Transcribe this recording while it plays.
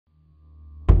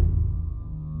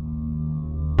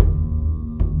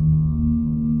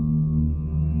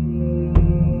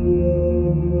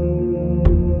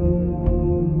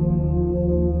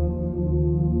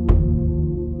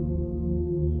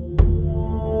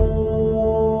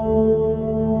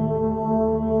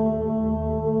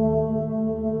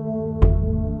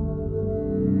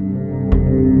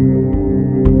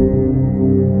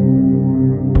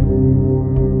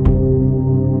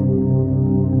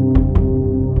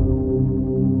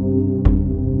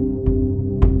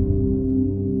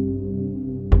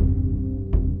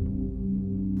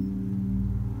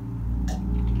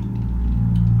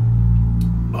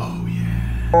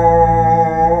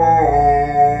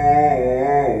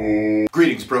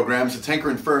Greetings, programs. It's Hanker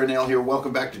and Furnail here.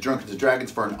 Welcome back to Dungeons and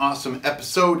Dragons for an awesome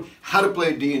episode. How to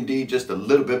play D&D just a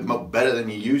little bit more better than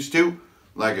you used to,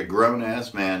 like a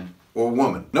grown-ass man or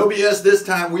woman. No BS this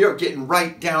time. We are getting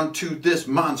right down to this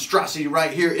monstrosity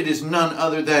right here. It is none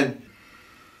other than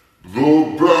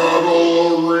the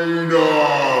Battle Arena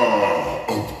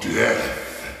of Death.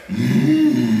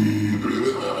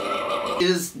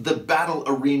 Is the Battle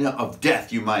Arena of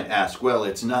Death, you might ask. Well,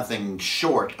 it's nothing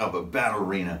short of a Battle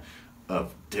Arena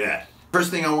of Death.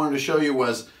 First thing I wanted to show you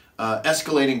was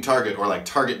escalating target, or like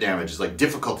target damage. It's like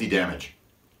difficulty damage.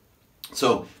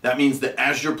 So that means that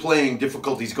as you're playing,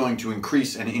 difficulty is going to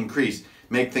increase and increase,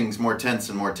 make things more tense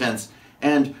and more tense,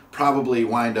 and probably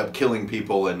wind up killing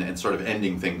people and sort of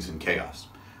ending things in chaos.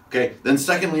 Okay, then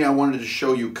secondly, I wanted to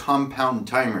show you compound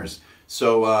timers.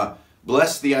 So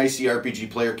bless the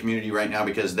ICRPG player community right now,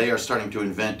 because they are starting to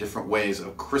invent different ways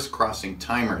of crisscrossing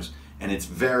timers, and it's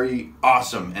very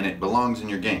awesome and it belongs in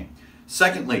your game.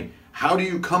 Secondly, how do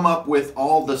you come up with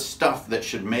all the stuff that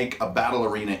should make a battle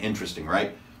arena interesting,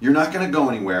 right? You're not going to go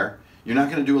anywhere. You're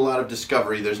not going to do a lot of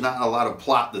discovery. There's not a lot of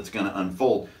plot that's going to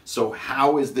unfold. So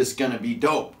how is this going to be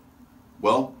dope?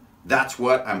 Well, that's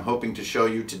what I'm hoping to show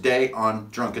you today on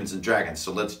Dungeons and Dragons.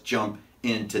 So let's jump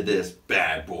into this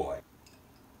bad boy.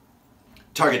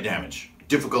 Target damage,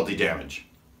 difficulty damage.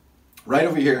 Right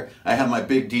over here, I have my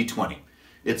big D20.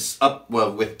 It's up,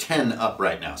 well, with 10 up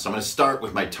right now. So I'm going to start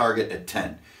with my target at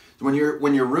 10. When your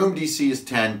room DC is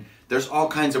 10, there's all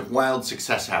kinds of wild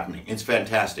success happening. It's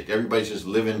fantastic. Everybody's just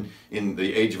living in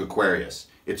the age of Aquarius.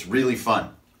 It's really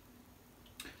fun.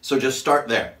 So just start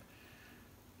there.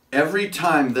 Every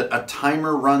time that a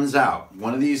timer runs out,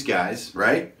 one of these guys,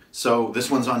 right? So this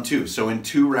one's on 2. So in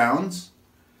 2 rounds,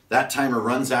 that timer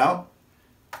runs out,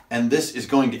 and this is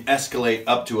going to escalate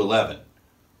up to 11.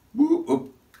 Woo,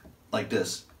 whoop, like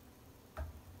this.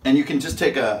 And you can just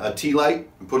take a tea light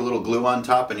and put a little glue on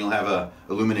top, and you'll have a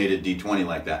illuminated D20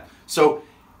 like that. So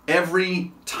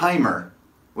every timer,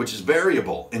 which is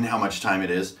variable in how much time it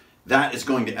is, that is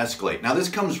going to escalate. Now this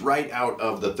comes right out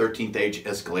of the 13th Age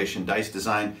escalation dice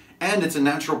design, and it's a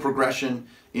natural progression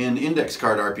in index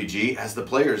card RPG, as the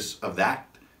players of that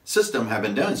system have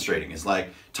been demonstrating. It's like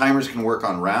timers can work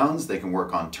on rounds, they can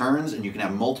work on turns, and you can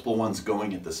have multiple ones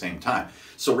going at the same time.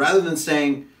 So rather than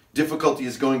saying difficulty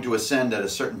is going to ascend at a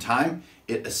certain time,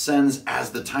 it ascends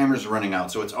as the timer's running out.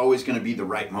 So it's always going to be the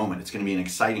right moment. It's going to be an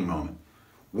exciting moment.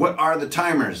 What are the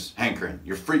timers, Hankering?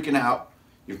 You're freaking out.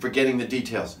 You're forgetting the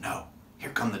details. No,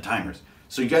 here come the timers.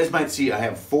 So you guys might see I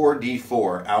have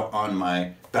 4d4 out on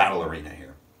my battle arena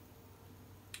here.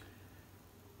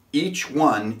 Each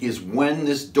one is when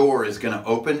this door is going to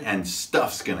open and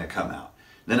stuff's going to come out.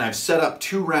 Then I've set up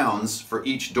 2 rounds for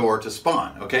each door to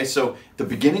spawn. Okay, so at the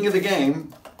beginning of the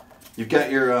game, you've got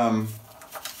your, and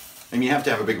you have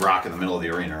to have a big rock in the middle of the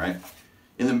arena, right?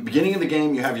 In the beginning of the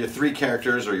game, you have your 3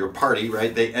 characters, or your party,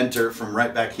 right? They enter from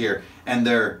right back here, and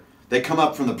they come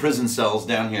up from the prison cells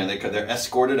down here. They're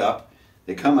escorted up.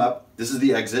 They come up. This is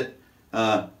the exit.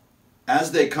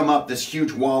 As they come up, this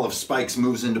huge wall of spikes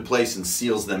moves into place and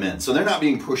seals them in. So they're not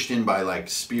being pushed in by like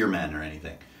spearmen or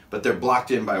anything, but they're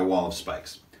blocked in by a wall of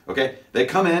spikes. Okay? They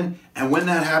come in, and when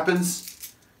that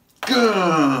happens,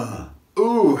 gah!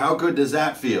 Ooh, how good does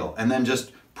that feel? And then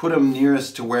just put them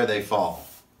nearest to where they fall.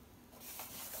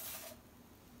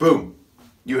 Boom.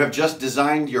 You have just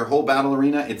designed your whole battle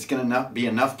arena. It's going to be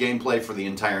enough gameplay for the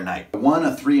entire night. 1,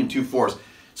 a 3, and 2 4s.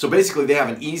 So basically they have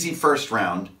an easy first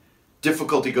round.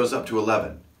 Difficulty goes up to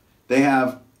 11. They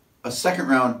have a second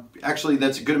round. Actually,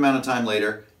 that's a good amount of time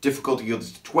later. Difficulty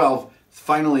goes to 12.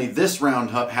 Finally, this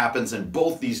round happens, and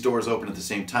both these doors open at the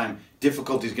same time.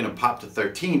 Difficulty is going to pop to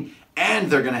 13. And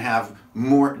they're going to have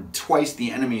twice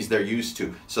the enemies they're used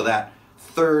to. So that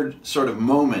third sort of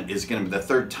moment is going to be the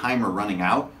third timer running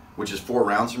out, which is 4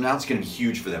 rounds from now. It's going to be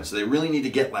huge for them. So they really need to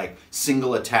get like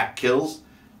single attack kills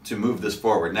to move this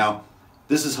forward. Now,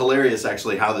 this is hilarious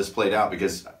actually how this played out,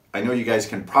 because I know you guys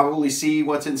can probably see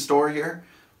what's in store here,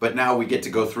 but now we get to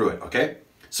go through it, okay?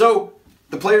 So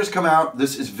the players come out.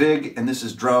 This is Vig, and this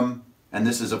is Drum, and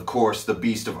this is, of course, the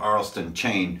Beast of Arleston,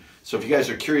 Chain. So if you guys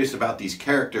are curious about these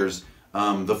characters,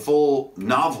 the full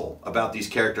novel about these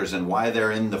characters and why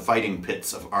they're in the fighting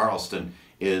pits of Arleston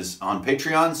is on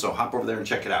Patreon, so hop over there and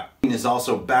check it out. He is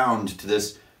also bound to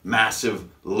this massive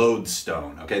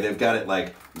lodestone, okay? They've got it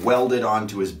like welded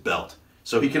onto his belt.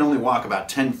 So he can only walk about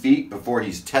 10 feet before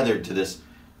he's tethered to this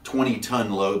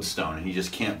 20-ton lodestone, and he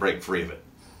just can't break free of it.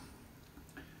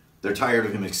 They're tired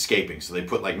of him escaping, so they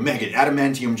put like mega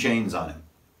adamantium chains on him.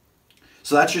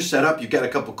 So that's your setup. You've got a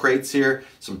couple crates here,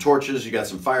 some torches, you got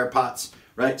some fire pots,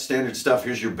 right? Standard stuff.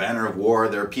 Here's your banner of war.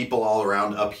 There are people all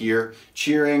around up here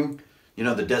cheering, You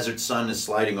know, the desert sun is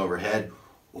sliding overhead.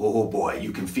 Oh boy,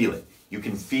 you can feel it. You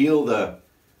can feel the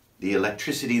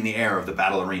electricity in the air of the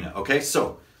battle arena. Okay,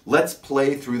 so let's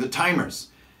play through the timers.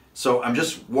 So I'm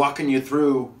just walking you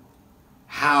through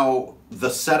how the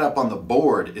setup on the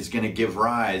board is going to give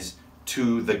rise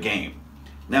to the game.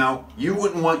 Now, you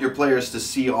wouldn't want your players to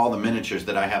see all the miniatures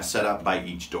that I have set up by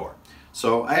each door.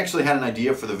 So I actually had an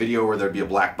idea for the video where there'd be a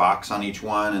black box on each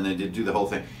one and they did do the whole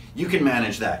thing. You can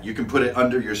manage that. You can put it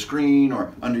under your screen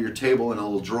or under your table in a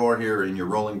little drawer here in your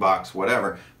rolling box,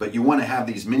 whatever. But you want to have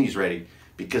these minis ready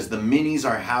because the minis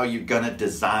are how you're going to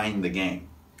design the game.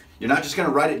 You're not just going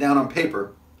to write it down on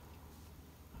paper.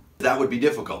 That would be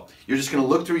difficult. You're just going to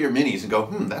look through your minis and go,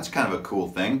 that's kind of a cool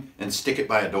thing, and stick it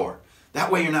by a door.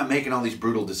 That way you're not making all these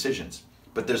brutal decisions.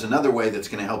 But there's another way that's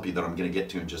going to help you that I'm going to get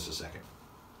to in just a second.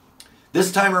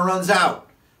 This timer runs out.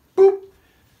 Boop.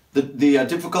 The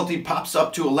difficulty pops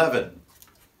up to 11.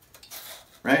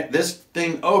 Right? This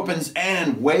thing opens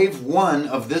and wave 1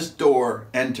 of this door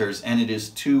enters, and it is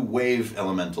 2 wave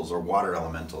elementals or water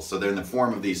elementals. So they're in the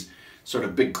form of these sort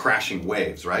of big crashing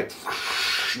waves, right?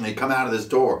 And they come out of this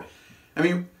door. I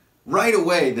mean, right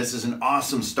away, this is an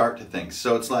awesome start to things.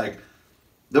 So it's like,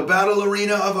 the battle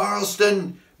arena of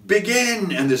Arleston,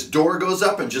 begin! And this door goes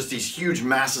up and just these huge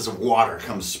masses of water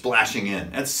come splashing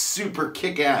in. That's super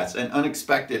kick-ass and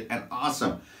unexpected and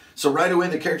awesome. So right away,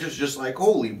 the characters are just like,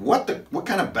 holy, what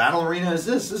kind of battle arena is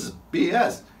this? This is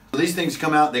BS. So these things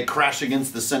come out, they crash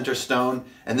against the center stone,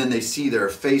 and then they see their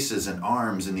faces and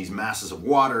arms in these masses of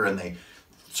water, and they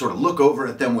sort of look over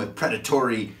at them with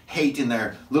predatory hate in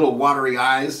their little watery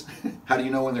eyes. How do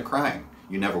you know when they're crying?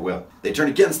 You never will. They turn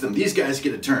against them. These guys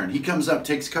get a turn. He comes up,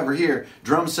 takes cover here.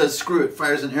 Drum says screw it,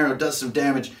 fires an arrow, does some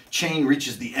damage. Chain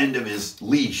reaches the end of his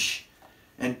leash.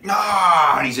 And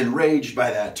he's enraged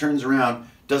by that. Turns around,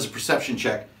 does a perception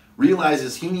check,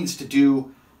 realizes he needs to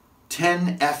do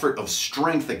 10 effort of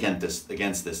strength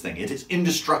against this thing. It is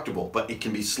indestructible, but it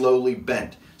can be slowly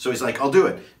bent. So he's like, I'll do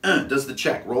it. Does the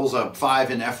check, rolls a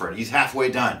 5 in effort. He's halfway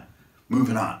done.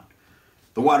 Moving on.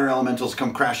 The water elementals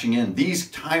come crashing in.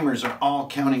 These timers are all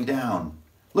counting down.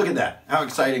 Look at that. How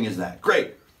exciting is that?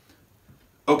 Great.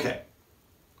 Okay.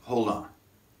 Hold on.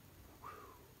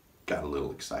 Got a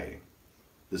little exciting.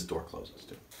 This door closes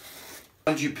too.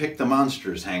 How did you pick the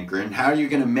monsters, Hankerin? How are you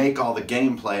going to make all the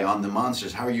gameplay on the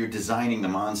monsters? How are you designing the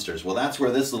monsters? Well, that's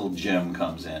where this little gem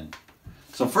comes in.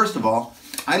 So first of all,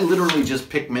 I literally just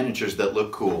pick miniatures that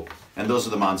look cool, and those are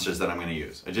the monsters that I'm going to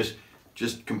use. I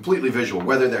just completely visual,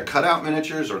 whether they're cutout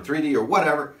miniatures or 3D or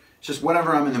whatever, just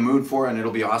whatever I'm in the mood for, and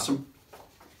it'll be awesome.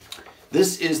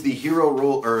 This is the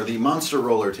the monster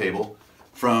roller table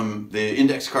from the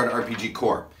Index Card RPG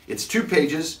Core. It's 2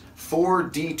 pages, 4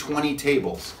 D20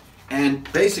 tables.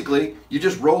 And basically, you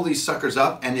just roll these suckers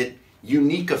up and it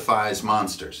uniqueifies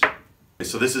monsters.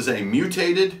 So this is a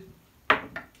mutated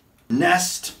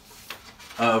nest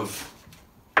of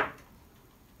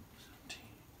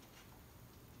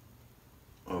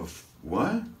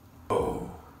what? Oh.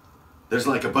 There's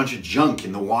like a bunch of junk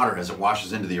in the water as it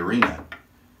washes into the arena.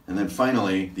 And then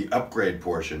finally, the upgrade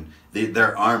portion,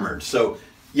 they're armored. So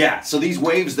yeah, so these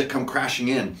waves that come crashing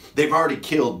in, they've already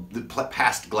killed the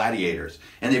past gladiators.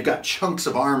 And they've got chunks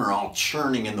of armor all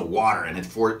churning in the water, and it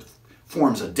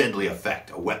forms a deadly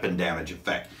effect, a weapon damage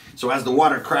effect. So as the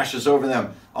water crashes over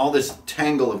them, all this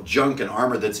tangle of junk and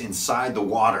armor that's inside the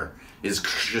water is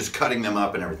just cutting them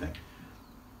up and everything.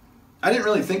 I didn't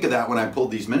really think of that when I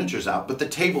pulled these miniatures out, but the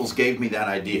tables gave me that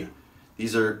idea.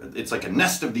 It's like a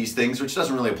nest of these things, which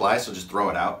doesn't really apply, so just throw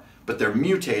it out. But they're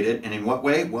mutated, and in what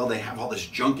way? Well, they have all this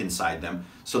junk inside them,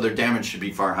 so their damage should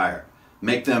be far higher.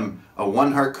 Make them a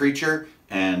 1-heart creature,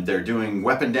 and they're doing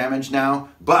weapon damage now,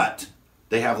 but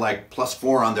they have like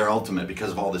 +4 on their ultimate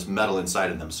because of all this metal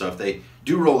inside of them. So if they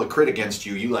do roll a crit against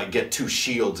you, you like get 2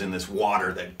 shields in this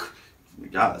water that,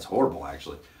 God, that's horrible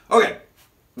actually. Okay,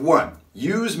 1,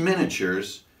 use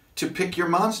miniatures to pick your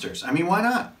monsters. I mean, why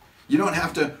not? You don't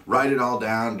have to write it all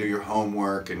down, do your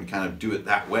homework, and kind of do it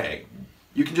that way.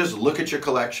 You can just look at your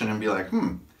collection and be like,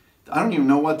 I don't even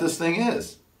know what this thing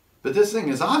is, but this thing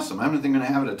is awesome. I'm going to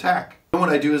have it attack. And what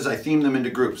I do is I theme them into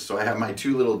groups. So I have my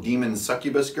 2 little demon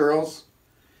succubus girls,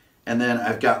 and then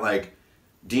I've got like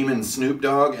demon Snoop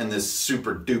Dogg and this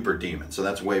super duper demon. So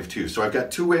that's wave 2. So I've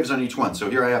got 2 waves on each one. So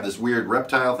here I have this weird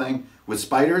reptile thing with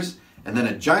spiders, and then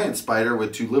a giant spider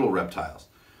with 2 little reptiles.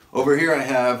 Over here I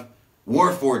have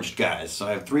Warforged guys. So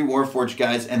I have 3 Warforged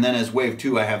guys, and then as wave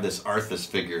 2 I have this Arthas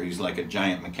figure who's like a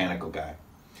giant mechanical guy.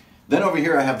 Then over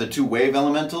here I have the 2 wave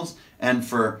elementals, and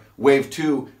for wave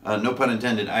 2, no pun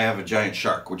intended, I have a giant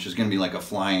shark, which is going to be like a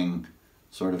flying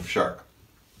sort of shark.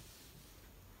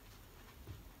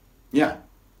 Yeah,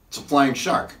 It's a flying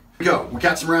shark. Here we go. We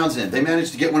got some rounds in. They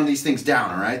managed to get one of these things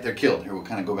down, all right? They're killed. Here, we'll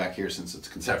kind of go back here since it's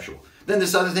conceptual. Then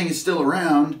this other thing is still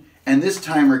around, and this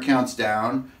timer counts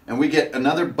down, and we get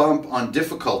another bump on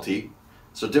difficulty.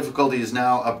 So difficulty is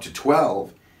now up to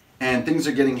 12, and things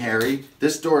are getting hairy.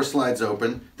 This door slides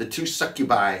open. The two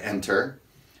succubi enter.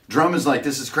 Drum is like,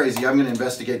 this is crazy. I'm going to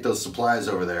investigate those supplies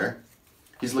over there.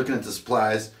 He's looking at the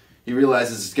supplies. He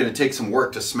realizes it's going to take some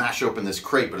work to smash open this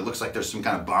crate, but it looks like there's some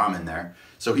kind of bomb in there.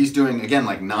 So he's doing, again,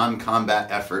 like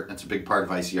non-combat effort. That's a big part of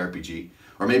ICRPG.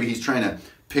 Or maybe he's trying to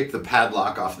pick the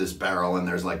padlock off this barrel and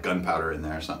there's like gunpowder in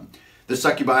there or something. The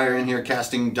succubi are in here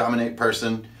casting Dominate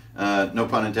Person. No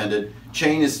pun intended.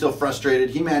 Chain is still frustrated.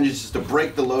 He manages to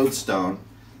break the lodestone,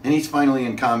 and he's finally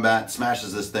in combat,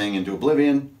 smashes this thing into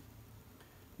oblivion.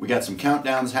 We got some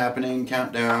countdowns happening,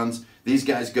 countdowns. These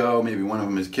guys go, maybe one of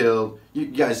them is killed. You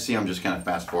guys see I'm just kind of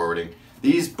fast forwarding.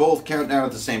 These both count down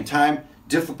at the same time.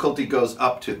 Difficulty goes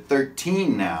up to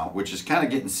 13 now, which is kind of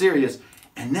getting serious.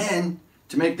 And then,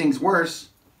 to make things worse,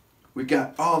 we've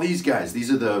got all these guys.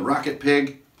 These are the Rocket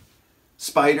Pig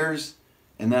spiders.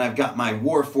 And then I've got my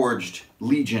Warforged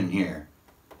Legion here.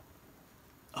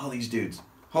 All these dudes.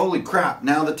 Holy crap,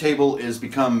 now the table is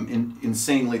become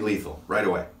insanely lethal right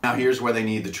away. Now here's where they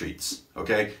need the treats,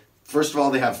 okay? First of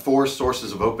all, they have 4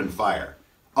 sources of open fire.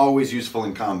 Always useful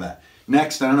in combat.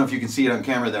 Next, I don't know if you can see it on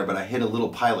camera there, but I hit a little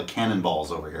pile of cannonballs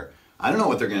over here. I don't know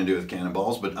what they're gonna do with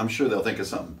cannonballs, but I'm sure they'll think of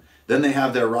something. Then they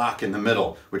have their rock in the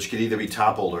middle, which could either be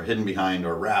toppled or hidden behind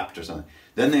or wrapped or something.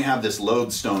 Then they have this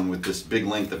lodestone with this big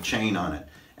length of chain on it.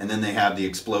 And then they have the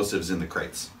explosives in the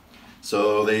crates.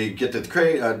 So they get to the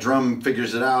crate, Drum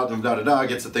figures it out,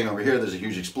 gets the thing over here, there's a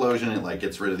huge explosion, it like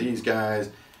gets rid of these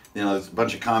guys. You know, there's a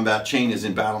bunch of combat. Chain is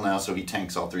in battle now, so he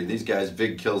tanks all 3 of these guys.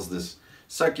 Vig kills this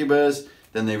succubus,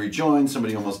 then they rejoin,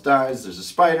 somebody almost dies, there's a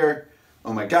spider.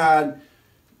 Oh my god.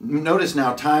 Notice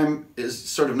now time is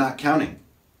sort of not counting.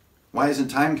 Why isn't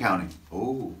time counting?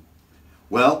 Oh.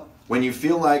 Well, when you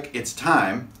feel like it's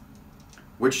time,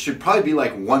 which should probably be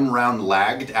like 1 round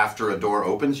lagged after a door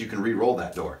opens, you can re-roll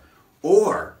that door.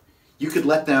 Or you could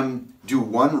let them do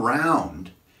 1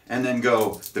 round and then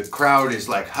go, the crowd is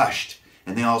like hushed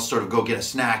and they all sort of go get a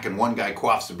snack and one guy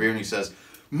quaffs the beer and he says,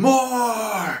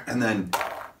 more! And then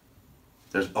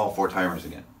there's all 4 timers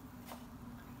again.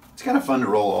 It's kind of fun to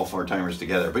roll all 4 timers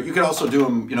together, but you could also do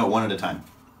them, you know, 1 at a time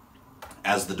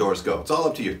as the doors go. It's all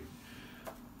up to you.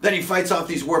 Then he fights off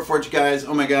these Warforged guys.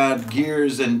 Oh my god,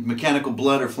 gears and mechanical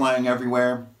blood are flying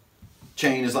everywhere.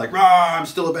 Chain is like, rah, I'm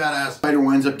still a badass. Spider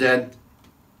winds up dead.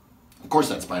 Of course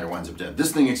that spider winds up dead.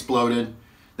 This thing exploded.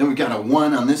 Then we got a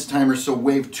 1 on this timer, so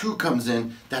wave 2 comes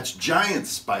in. That's giant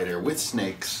spider with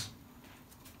snakes.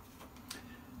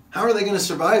 How are they going to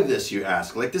survive this, you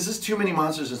ask? Like, this is too many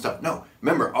monsters and stuff. No,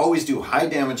 remember, always do high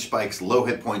damage spikes, low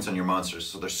hit points on your monsters.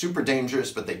 So they're super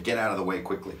dangerous, but they get out of the way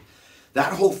quickly.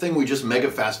 That whole thing we just mega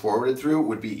fast forwarded through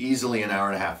would be easily an hour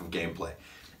and a half of gameplay.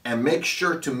 And make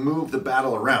sure to move the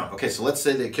battle around. Okay, so let's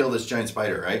say they kill this giant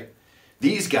spider, right?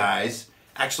 These guys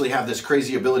actually have this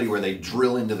crazy ability where they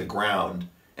drill into the ground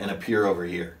and appear over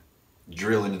here.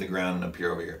 Drill into the ground and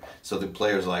appear over here. So the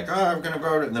player's like, oh, I'm gonna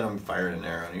go, and then I'm firing an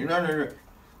arrow.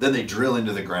 Then they drill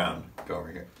into the ground, go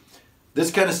over here.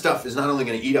 This kind of stuff is not only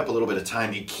gonna eat up a little bit of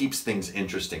time, it keeps things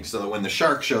interesting. So that when the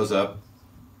shark shows up,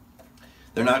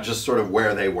 they're not just sort of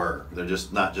where they were. They're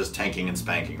just not just tanking and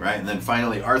spanking, right? And then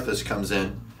finally Arthas comes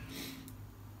in.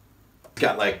 He's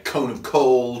got like cone of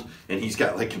cold, and he's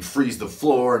got like can freeze the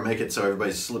floor and make it so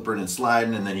everybody's slipping and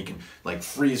sliding, and then he can like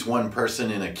freeze one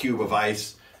person in a cube of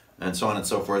ice, and so on and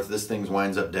so forth. This thing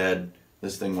winds up dead.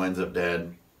 This thing winds up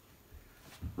dead.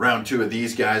 Round 2 of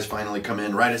these guys finally come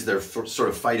in right as they're sort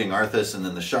of fighting Arthas, and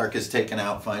then the shark is taken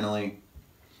out finally.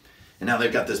 And now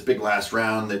they've got this big last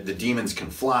round that the demons can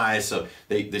fly, so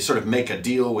they sort of make a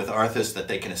deal with Arthas that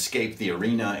they can escape the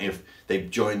arena if they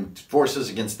join forces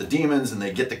against the demons, and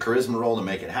they get the charisma roll to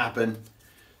make it happen.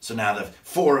 So now the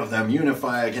 4 of them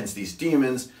unify against these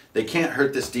demons. They can't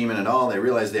hurt this demon at all. They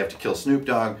realize they have to kill Snoop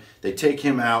Dogg. They take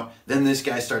him out. Then this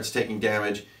guy starts taking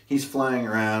damage. He's flying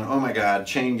around. Oh my god,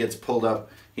 Chain gets pulled up.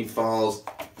 He falls.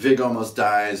 Vig almost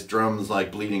dies. Drum's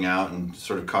like bleeding out and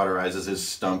sort of cauterizes his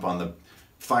stump on the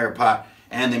fire pot,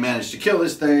 and they manage to kill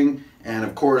this thing, and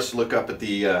of course look up at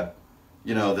the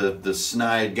you know, the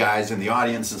snide guys in the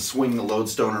audience and swing the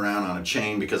lodestone around on a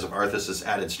chain because of Arthas'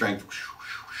 added strength,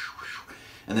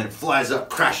 and then it flies up,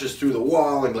 crashes through the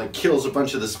wall, and like kills a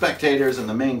bunch of the spectators, and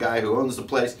the main guy who owns the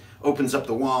place opens up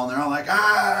the wall, and they're all like,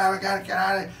 ah, we gotta get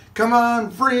out of here, come on,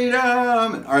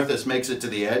 freedom, and Arthas makes it to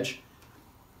the edge,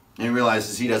 and he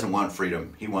realizes he doesn't want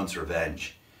freedom, he wants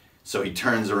revenge. So he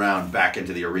turns around back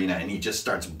into the arena and he just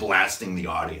starts blasting the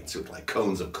audience with like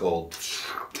cones of cold.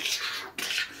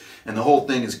 And the whole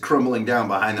thing is crumbling down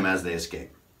behind them as they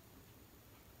escape.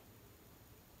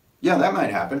 Yeah, that might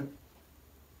happen.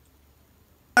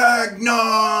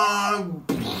 No!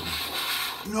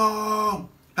 No!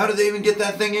 How did they even get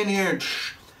that thing in here?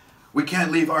 We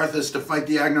can't leave Arthas to fight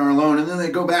the Agnar alone. And then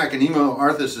they go back, and even though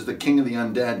Arthas is the king of the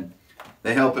undead,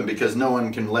 they help him because no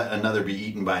one can let another be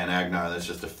eaten by an Agnar. That's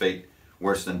just a fate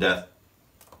worse than death.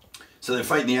 So they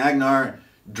fight in the Agnar.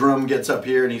 Drum gets up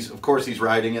here, and of course he's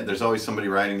riding it. There's always somebody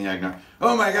riding the Agnar.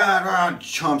 Oh my god!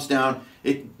 Chomps down.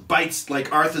 It bites like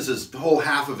Arthas' whole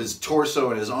half of his torso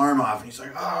and his arm off. And he's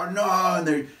like, oh no! And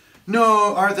they're,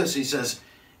 no, Arthas, he says,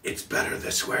 it's better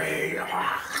this way.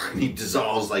 And he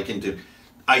dissolves like into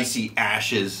icy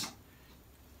ashes.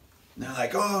 And they're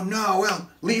like, oh no, well,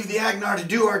 leave the Agnar to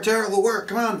do our terrible work.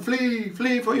 Come on, flee,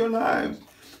 flee for your lives.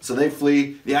 So they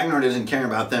flee. The Agnar doesn't care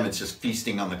about them. It's just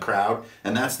feasting on the crowd.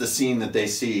 And that's the scene that they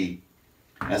see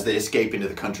as they escape into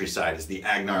the countryside, is the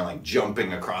Agnar like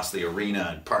jumping across the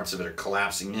arena and parts of it are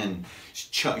collapsing in,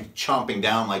 chomping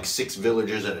down like 6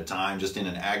 villagers at a time just in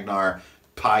an Agnar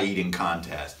pie-eating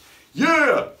contest.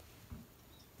 Yeah!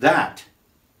 That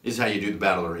is how you do the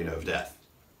Battle Arena of Death.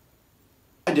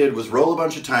 What I did was roll a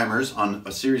bunch of timers on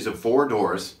a series of 4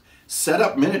 doors, set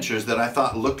up miniatures that I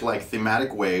thought looked like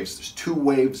thematic waves. There's 2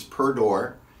 waves per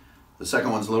door. The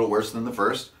second one's a little worse than the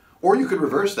first. Or you could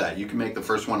reverse that. You can make the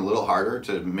first one a little harder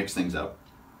to mix things up.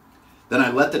 Then I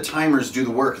let the timers do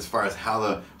the work as far as how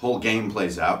the whole game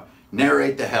plays out.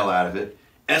 Narrate the hell out of it.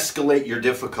 Escalate your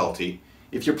difficulty.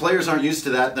 If your players aren't used to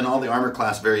that, then all the armor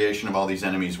class variation of all these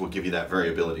enemies will give you that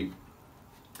variability.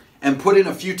 And put in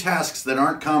a few tasks that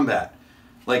aren't combat,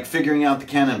 like figuring out the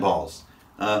cannonballs,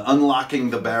 unlocking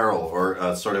the barrel,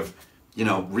 or sort of, you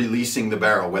know, releasing the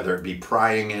barrel, whether it be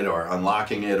prying it or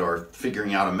unlocking it or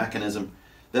figuring out a mechanism.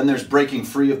 Then there's breaking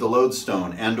free of the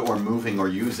lodestone and or moving or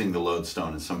using the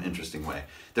lodestone in some interesting way.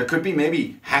 There could be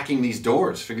maybe hacking these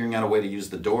doors, figuring out a way to use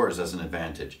the doors as an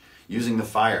advantage, using the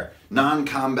fire,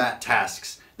 non-combat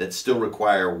tasks that still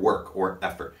require work or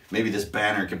effort. Maybe this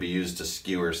banner could be used to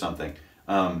skewer something.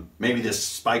 Maybe this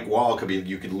spike wall could be,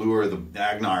 you could lure the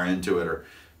Agnar into it or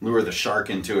lure the shark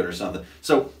into it or something.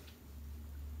 So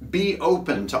be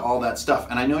open to all that stuff.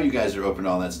 And I know you guys are open to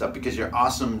all that stuff because you're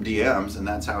awesome DMs and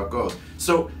that's how it goes.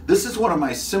 So this is one of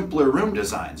my simpler room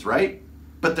designs, right?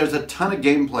 But there's a ton of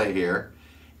gameplay here.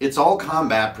 It's all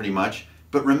combat pretty much.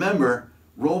 But remember,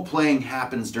 role-playing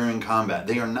happens during combat.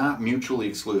 They are not mutually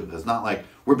exclusive. It's not like,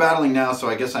 we're battling now, so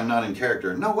I guess I'm not in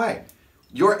character. No way.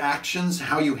 Your actions,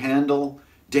 how you handle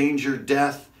danger,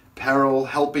 death, peril,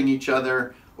 helping each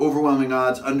other, overwhelming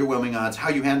odds, underwhelming odds, how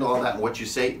you handle all that and what you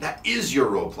say, that is your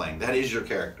role-playing. That is your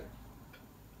character.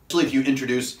 Especially if you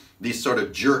introduce these sort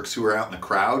of jerks who are out in the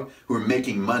crowd, who are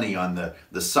making money on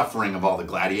the suffering of all the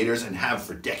gladiators and have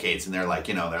for decades. And they're like,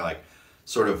 you know, they're like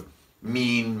sort of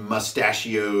mean,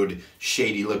 mustachioed,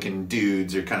 shady-looking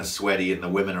dudes. They're kind of sweaty and the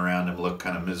women around them look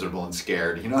kind of miserable and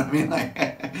scared. You know what I mean?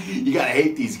 Like, you gotta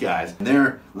hate these guys. And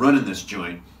they're running this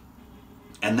joint.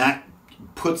 And that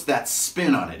puts that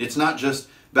spin on it. It's not just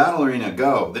Battle Arena,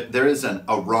 go. There is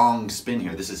a wrong spin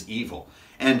here. This is evil.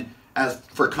 And as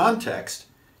for context,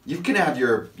 you can have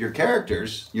your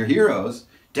characters, your heroes,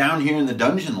 down here in the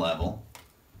dungeon level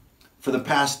for the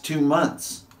past 2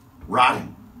 months,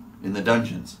 rotting in the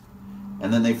dungeons.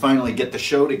 And then they finally get the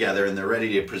show together and they're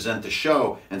ready to present the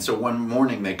show. And so one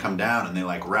morning they come down and they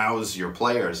like rouse your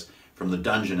players from the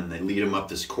dungeon and they lead them up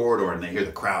this corridor and they hear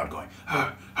the crowd going,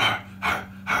 ha, ha, ha,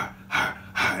 ha, ha,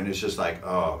 ha. And it's just like,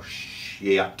 oh,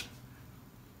 shit.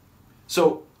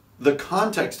 So the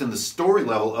context and the story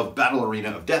level of Battle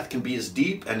Arena of Death can be as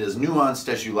deep and as nuanced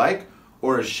as you like,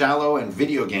 or as shallow and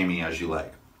video gamey as you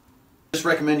like. I just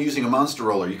recommend using a monster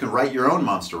roller. You can write your own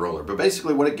monster roller, but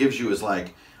basically what it gives you is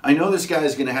like, I know this guy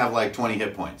is going to have like 20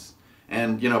 hit points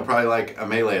and, you know, probably like a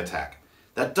melee attack.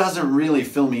 That doesn't really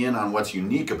fill me in on what's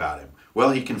unique about him. Well,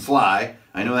 he can fly,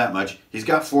 I know that much. He's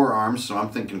got 4 arms, so I'm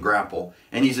thinking grapple.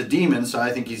 And he's a demon, so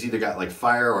I think he's either got like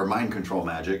fire or mind control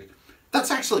magic. That's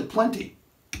actually plenty.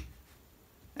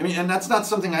 I mean, and that's not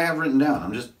something I have written down.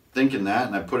 I'm just thinking that,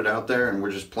 and I put it out there, and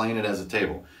we're just playing it as a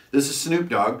table. This is Snoop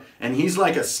Dogg, and he's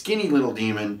like a skinny little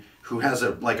demon who has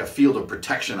like a field of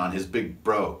protection on his big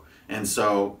bro. And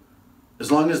so,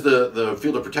 as long as the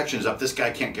field of protection is up, this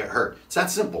guy can't get hurt. It's that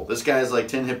simple. This guy has like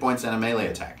 10 hit points and a melee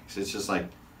attack. So it's just like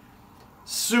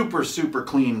super, super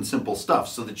clean, simple stuff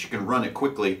so that you can run it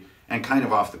quickly and kind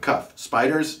of off the cuff.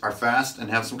 Spiders are fast and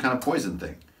have some kind of poison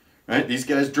thing, right? These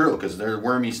guys drill because they're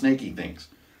wormy, snaky things.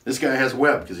 This guy has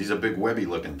web because he's a big webby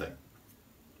looking thing.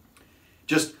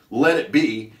 Just let it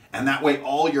be, and that way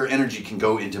all your energy can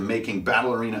go into making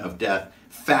Battle Arena of Death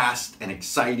fast and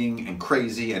exciting and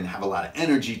crazy, and have a lot of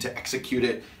energy to execute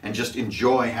it, and just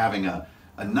enjoy having a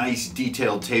nice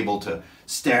detailed table to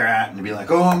stare at and be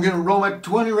like, oh, I'm gonna roll my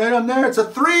 20 right on there, it's a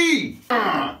 3!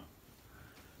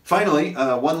 Finally,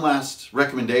 one last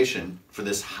recommendation for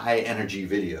this high energy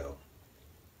video.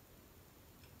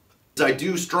 I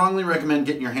do strongly recommend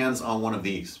getting your hands on one of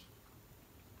these.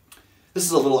 This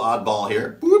is a little oddball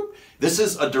here. Boop. This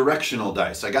is a directional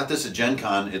dice. I got this at Gen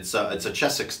Con. It's a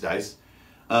Chessex dice.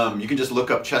 You can just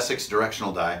look up Chessex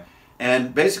directional die.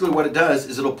 And basically what it does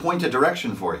is it'll point a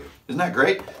direction for you. Isn't that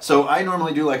great? So I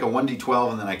normally do like a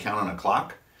 1d12 and then I count on a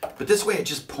clock. But this way it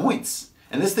just points.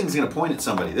 And this thing's going to point at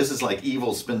somebody. This is like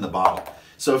evil spin the bottle.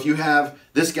 So if you have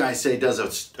this guy, say, does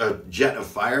a jet of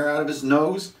fire out of his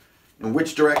nose, in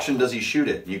which direction does he shoot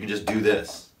it? You can just do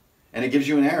this. And it gives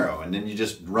you an arrow, and then you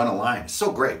just run a line. It's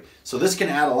so great. So this can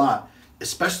add a lot,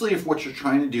 especially if what you're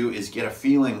trying to do is get a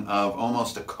feeling of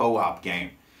almost a co-op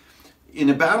game. In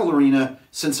a battle arena,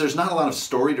 since there's not a lot of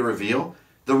story to reveal,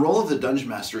 the role of the Dungeon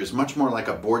Master is much more like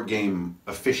a board game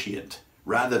officiant,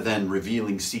 rather than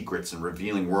revealing secrets and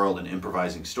revealing world and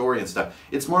improvising story and stuff.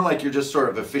 It's more like you're just sort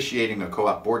of officiating a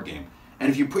co-op board game. And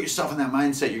if you put yourself in that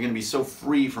mindset, you're going to be so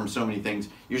free from so many things.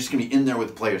 You're just going to be in there with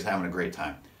the players having a great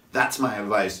time. That's my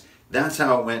advice. That's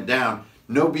how it went down.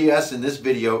 No BS in this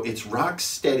video. It's rock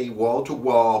steady, wall to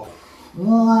wall.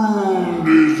 Room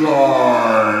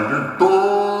design.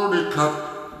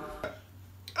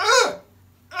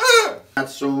 Got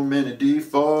so many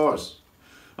D4s.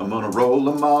 I'm gonna roll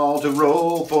them all to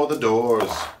roll for the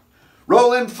doors.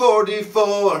 Rolling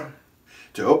 4d4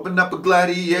 to open up a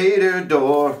gladiator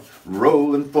door.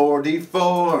 Rolling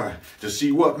 4d4 to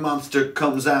see what monster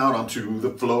comes out onto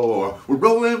the floor. We're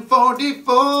rolling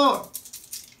 4d4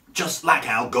 just like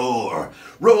Al Gore.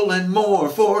 Rolling more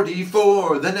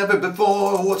 4d4 than ever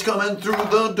before. What's coming through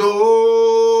the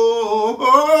door?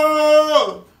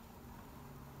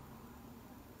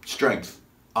 Strength,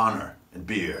 honor, and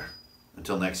beer.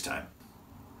 Until next time.